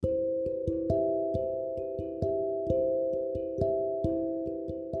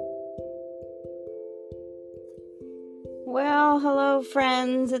Well, hello,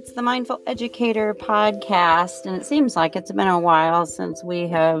 friends. It's the Mindful Educator podcast, and it seems like it's been a while since we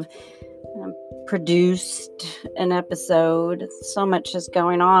have produced an episode. So much is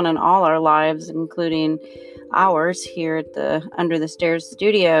going on in all our lives, including ours here at the Under the Stairs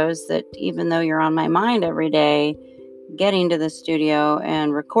Studios, that even though you're on my mind every day, getting to the studio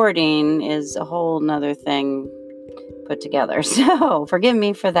and recording is a whole nother thing put together. So forgive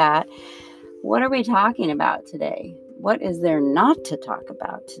me for that. What are we talking about today? What is there not to talk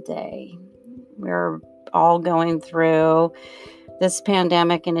about today? We're all going through this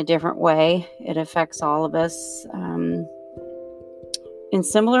pandemic in a different way. It affects all of us in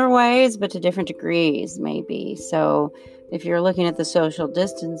similar ways, but to different degrees, maybe. So if you're looking at the social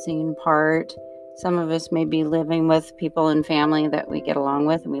distancing part, some of us may be living with people and family that we get along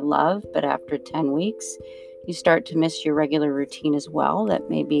with and we love, but after 10 weeks, you start to miss your regular routine as well. That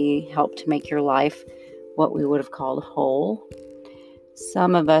maybe help to make your life what we would have called whole.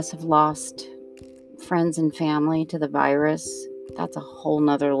 Some of us have lost friends and family to the virus. That's a whole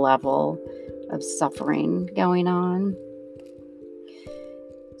nother level of suffering going on.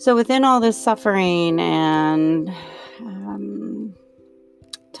 So within all this suffering and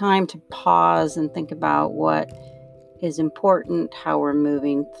time to pause and think about what is important, how we're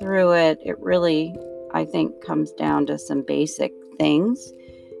moving through it, it really, I think, comes down to some basic things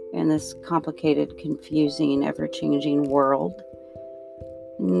in this complicated, confusing, ever-changing world.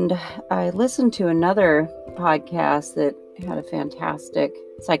 And I listened to another podcast that had a fantastic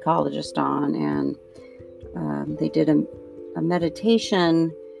psychologist on, and they did a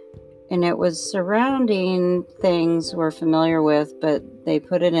meditation, and it was surrounding things we're familiar with, but they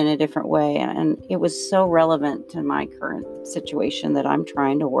put it in a different way, and it was so relevant to my current situation that I'm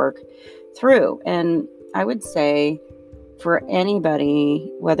trying to work through. And I would say, for anybody,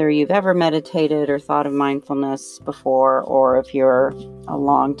 whether you've ever meditated or thought of mindfulness before, or if you're a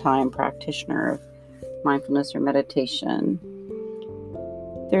long-time practitioner of mindfulness or meditation,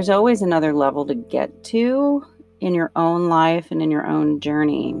 there's always another level to get to in your own life and in your own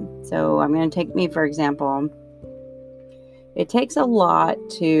journey. So I'm going to take me, for example. It takes a lot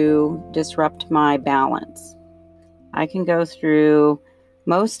to disrupt my balance. I can go through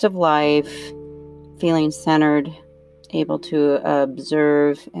most of life feeling centered, able to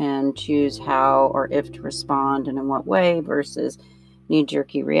observe and choose how or if to respond and in what way versus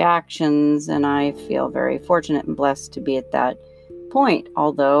knee-jerky reactions. And I feel very fortunate and blessed to be at that point,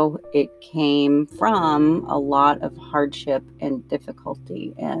 although it came from a lot of hardship and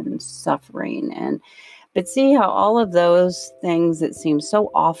difficulty and suffering. But see how all of those things that seem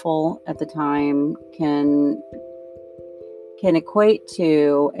so awful at the time can equate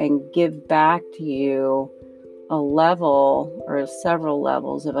to and give back to you a level or several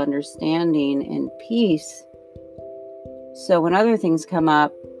levels of understanding and peace. So when other things come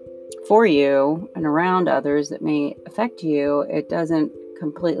up for you and around others that may affect you, it doesn't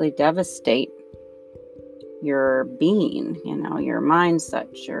completely devastate your being, your mindset,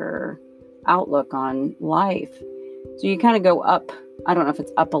 your outlook on life. So you kind of go up. I don't know if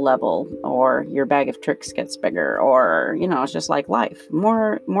it's up a level or your bag of tricks gets bigger, or, it's just like life.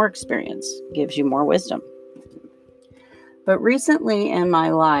 More experience gives you more wisdom. But recently in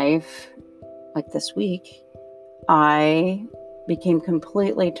my life, like this week, I became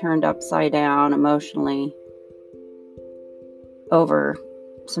completely turned upside down emotionally over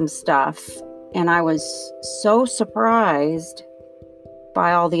some stuff. And I was so surprised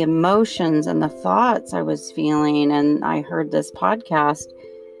by all the emotions and the thoughts I was feeling. And I heard this podcast,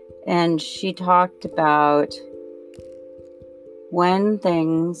 and she talked about when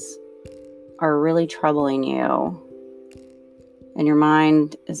things are really troubling you and your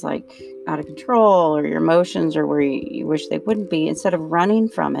mind is like out of control, or your emotions are where you wish they wouldn't be, instead of running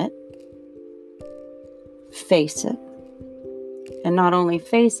from it, face it. And not only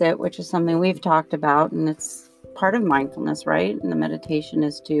face it, which is something we've talked about, and it's part of mindfulness, right? And the meditation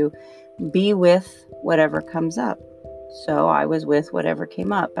is to be with whatever comes up. So I was with whatever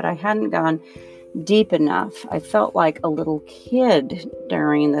came up, but I hadn't gone deep enough. I felt like a little kid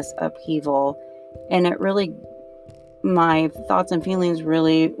during this upheaval, and it really, my thoughts and feelings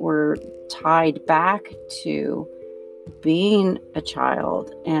really were tied back to being a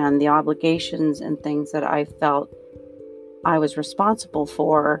child and the obligations and things that I felt I was responsible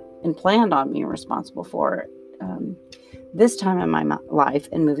for and planned on being responsible for this time in my life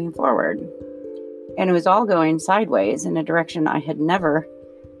and moving forward. And it was all going sideways in a direction I had never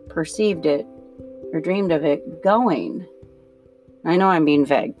perceived it or dreamed of it going. I know I'm being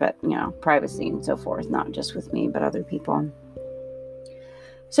vague, but, privacy and so forth, not just with me, but other people.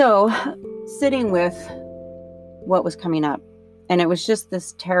 So, sitting with what was coming up, and it was just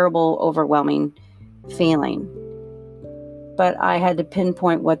this terrible, overwhelming feeling. But I had to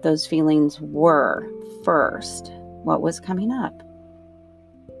pinpoint what those feelings were first. What was coming up?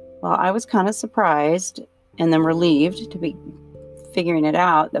 Well, I was kind of surprised and then relieved to be figuring it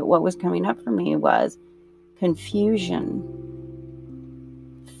out that what was coming up for me was confusion,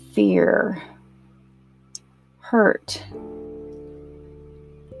 fear, hurt,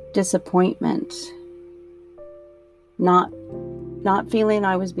 disappointment, not feeling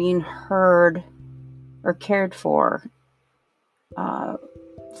I was being heard or cared for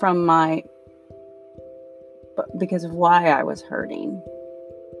because of why I was hurting,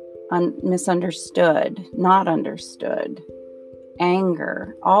 misunderstood, not understood,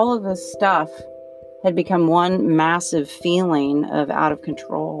 anger. All of this stuff had become one massive feeling of out of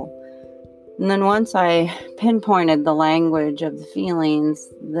control. And then once I pinpointed the language of the feelings,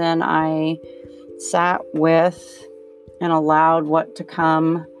 then I sat with and allowed what to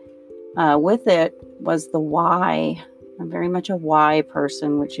come with it was the why. I'm very much a why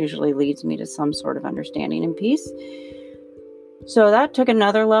person, which usually leads me to some sort of understanding and peace. So that took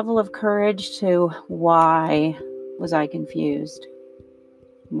another level of courage to why was I confused?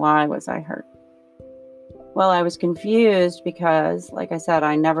 Why was I hurt? Well, I was confused because, like I said,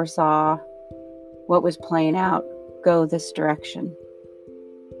 I never saw what was playing out go this direction.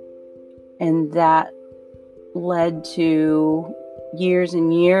 And that led to years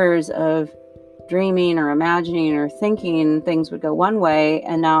and years of dreaming or imagining or thinking things would go one way.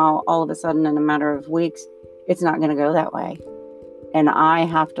 And now all of a sudden, in a matter of weeks, it's not going to go that way. And I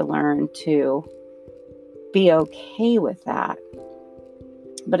have to learn to be okay with that.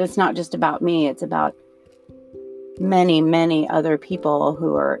 But it's not just about me. It's about many, many other people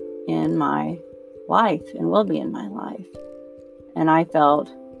who are in my life and will be in my life. And I felt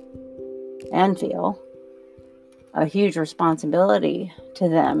and feel a huge responsibility to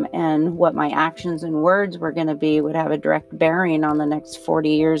them, and what my actions and words were going to be would have a direct bearing on the next 40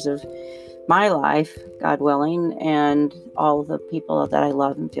 years of my life, God willing, and all the people that I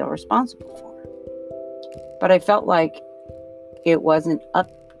love and feel responsible for. But I felt like it wasn't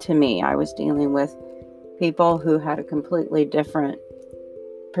up to me. I was dealing with people who had a completely different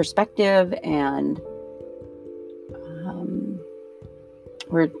perspective, and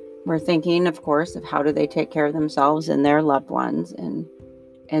we're thinking, of course, of how do they take care of themselves and their loved ones,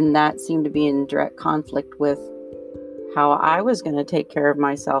 and that seemed to be in direct conflict with how I was going to take care of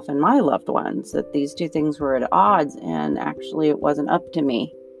myself and my loved ones, that these two things were at odds, and actually it wasn't up to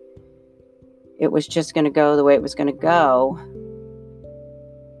me. It was just going to go the way it was going to go.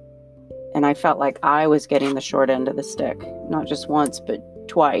 And I felt like I was getting the short end of the stick, not just once, but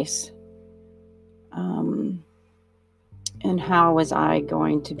twice. And how was I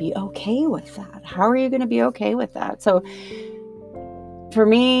going to be okay with that? How are you going to be okay with that? So for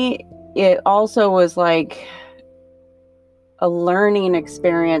me, it also was like a learning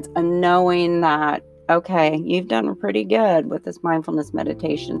experience, a knowing that, okay, you've done pretty good with this mindfulness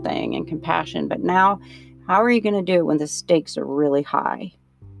meditation thing and compassion, but now how are you going to do it when the stakes are really high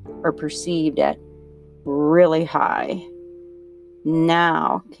or perceived at really high?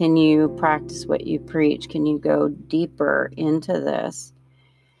 Now, can you practice what you preach? Can you go deeper into this?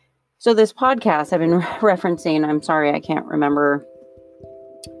 So this podcast I've been referencing, I'm sorry, I can't remember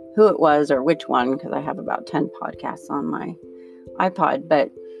who it was or which one, because I have about 10 podcasts on my iPod. But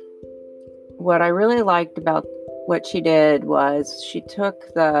what I really liked about what she did was she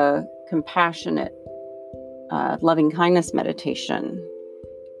took the compassionate, loving kindness meditation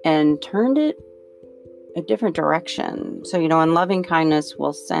and turned it a different direction. So, in loving kindness,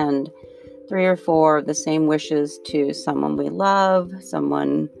 we'll send 3 or 4 of the same wishes to someone we love,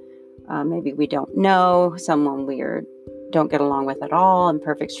 someone maybe we don't know, someone we don't get along with at all, and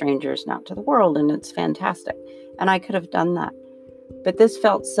perfect strangers not to the world. And it's fantastic. And I could have done that. But this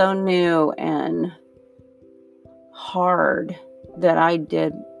felt so new and hard that I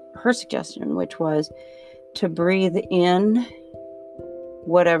did her suggestion, which was to breathe in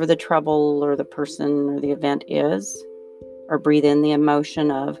whatever the trouble or the person or the event is, or breathe in the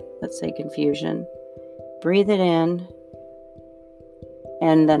emotion of, let's say, confusion. Breathe it in,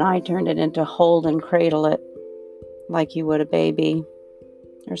 and then I turned it into hold and cradle it like you would a baby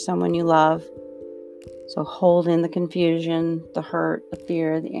or someone you love. So hold in the confusion, the hurt, the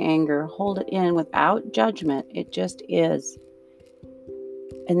fear, the anger. Hold it in without judgment. It just is.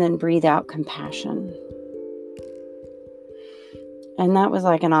 And then breathe out compassion. And that was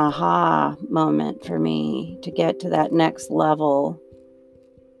like an aha moment for me to get to that next level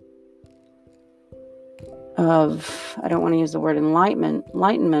of, I don't want to use the word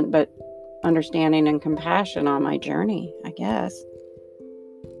enlightenment, but understanding and compassion on my journey, I guess.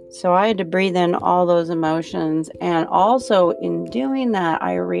 So I had to breathe in all those emotions. And also in doing that,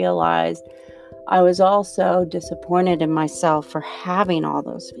 I realized I was also disappointed in myself for having all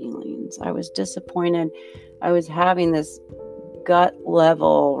those feelings. I was disappointed. I was having this gut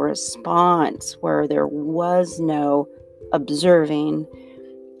level response where there was no observing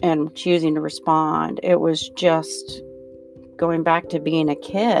and choosing to respond. It was just going back to being a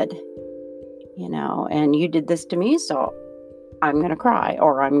kid, and you did this to me, so I'm going to cry,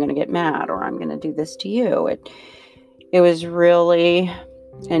 or I'm going to get mad, or I'm going to do this to you. It was really,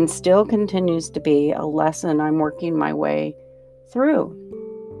 and still continues to be, a lesson I'm working my way through.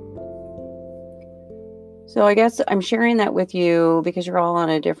 So I guess I'm sharing that with you because you're all on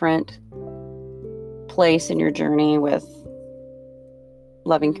a different place in your journey with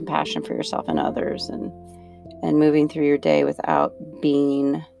loving compassion for yourself and others, and moving through your day without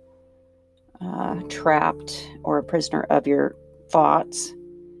being trapped or a prisoner of your thoughts.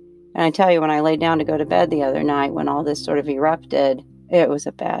 And I tell you, when I laid down to go to bed the other night, when all this sort of erupted, it was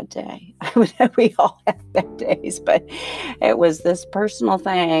a bad day. We all have bad days, but it was this personal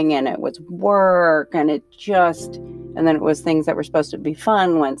thing, and it was work, and then it was things that were supposed to be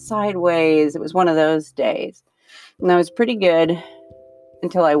fun went sideways. It was one of those days. And that was pretty good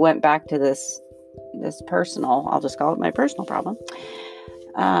until I went back to this personal, I'll just call it my personal problem.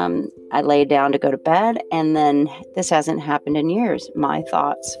 I laid down to go to bed, and then this hasn't happened in years. My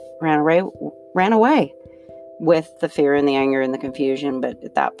thoughts ran away with the fear and the anger and the confusion. But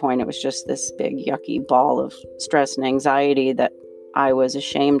at that point, it was just this big yucky ball of stress and anxiety that I was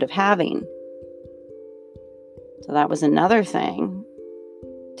ashamed of having. So that was another thing,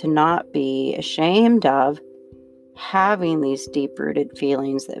 to not be ashamed of having these deep-rooted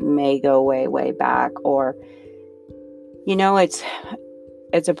feelings that may go way, way back, or,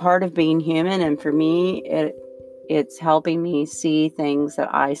 it's a part of being human. And for me, it's helping me see things that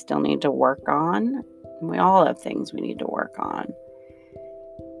I still need to work on. And we all have things we need to work on.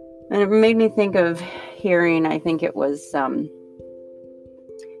 And it made me think of hearing, I think it was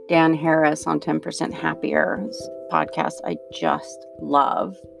Dan Harris on 10% Happier, podcast I just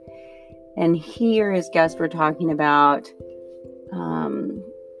love. And he or his guest were talking about,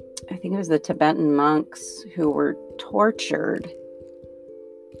 I think it was the Tibetan monks who were tortured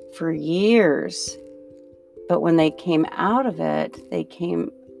for years. But when they came out of it,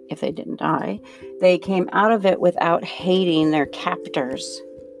 if they didn't die, they came out of it without hating their captors.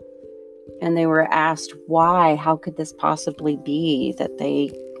 And they were asked why. How could this possibly be that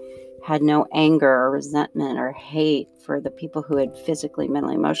they had no anger or resentment or hate for the people who had physically,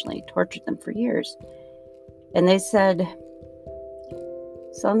 mentally, emotionally tortured them for years? And they said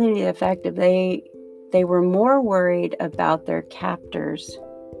something to the effect of they were more worried about their captors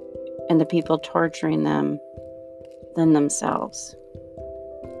and the people torturing them than themselves.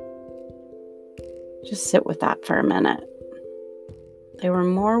 Just sit with that for a minute. They were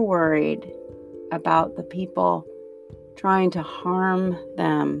more worried about the people trying to harm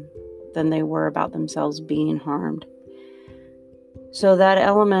them than they were about themselves being harmed. So that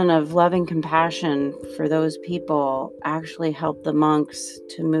element of loving compassion for those people actually helped the monks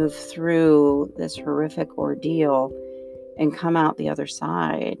to move through this horrific ordeal and come out the other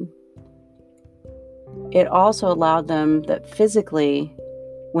side. It also allowed them that physically,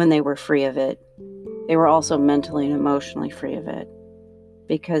 when they were free of it, they were also mentally and emotionally free of it,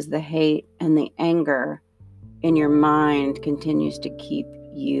 because the hate and the anger in your mind continues to keep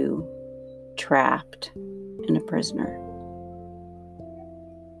you trapped and a prisoner.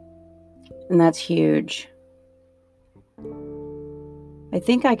 And that's huge. I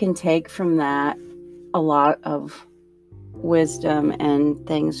think I can take from that a lot of wisdom and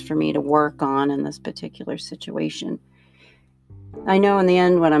things for me to work on in this particular situation. I know in the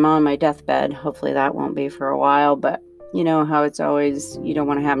end, when I'm on my deathbed, hopefully that won't be for a while, but you know how it's always, you don't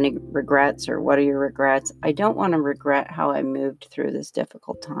want to have any regrets, or what are your regrets? I don't want to regret how I moved through this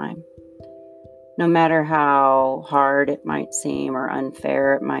difficult time. No matter how hard it might seem, or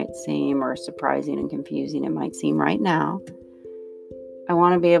unfair it might seem, or surprising and confusing it might seem right now, I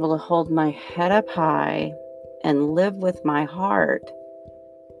want to be able to hold my head up high and live with my heart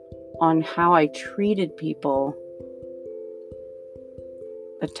on how I treated people,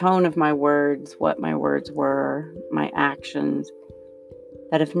 the tone of my words, what my words were, my actions,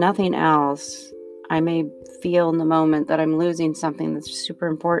 that if nothing else, I may feel in the moment that I'm losing something that's super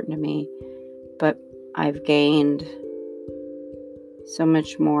important to me, but I've gained so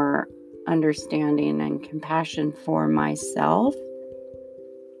much more understanding and compassion for myself,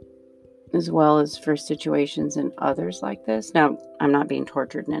 as well as for situations and others like this. Now, I'm not being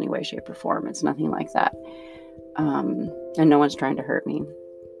tortured in any way, shape, or form. It's nothing like that. And no one's trying to hurt me.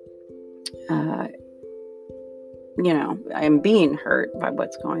 I am being hurt by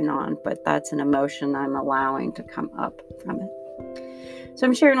what's going on, but that's an emotion I'm allowing to come up from it. So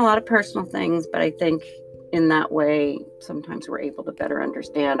I'm sharing a lot of personal things, but I think in that way, sometimes we're able to better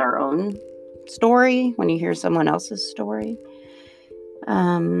understand our own story when you hear someone else's story.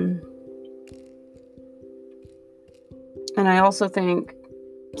 And I also think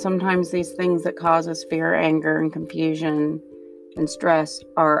sometimes these things that cause us fear, anger, and confusion and stress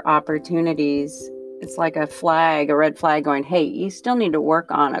are opportunities. It's like a red flag going, hey, you still need to work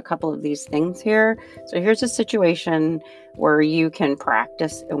on a couple of these things here. So here's a situation where you can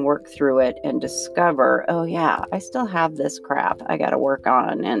practice and work through it and discover, oh yeah, I still have this crap I got to work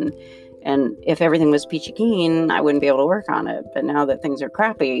on. And if everything was peachy keen, I wouldn't be able to work on it. But now that things are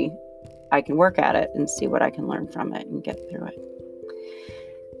crappy, I can work at it and see what I can learn from it and get through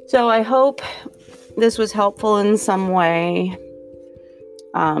it. So I hope this was helpful in some way.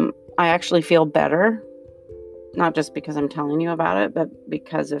 I actually feel better, not just because I'm telling you about it, but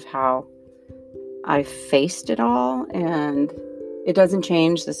because of how I faced it all. And it doesn't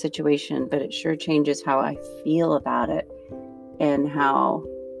change the situation, but it sure changes how I feel about it and how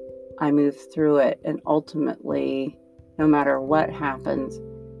I move through it. And ultimately, no matter what happens,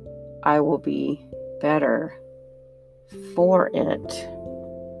 I will be better for it.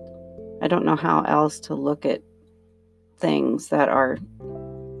 I don't know how else to look at things that are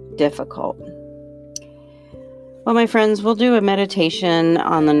difficult. Well, my friends, we'll do a meditation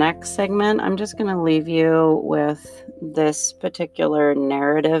on the next segment. I'm just going to leave you with this particular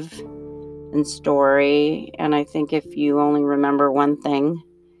narrative and story. And I think if you only remember one thing,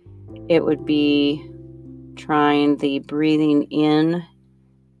 it would be trying the breathing in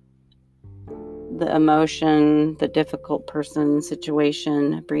the emotion, the difficult person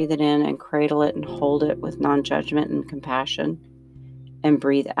situation, breathe it in and cradle it and hold it with non-judgment and compassion, and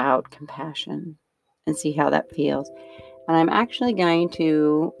breathe out compassion and see how that feels. And I'm actually going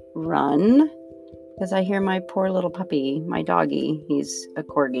to run because I hear my poor little puppy, my doggy, he's a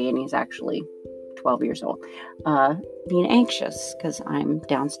corgi and he's actually 12 years old, being anxious because I'm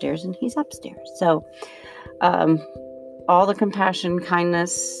downstairs and he's upstairs. So all the compassion,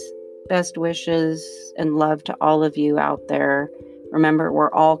 kindness, best wishes, and love to all of you out there. Remember,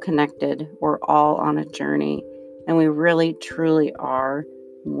 we're all connected. We're all on a journey. And we really, truly are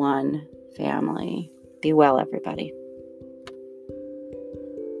one family. Be well, everybody.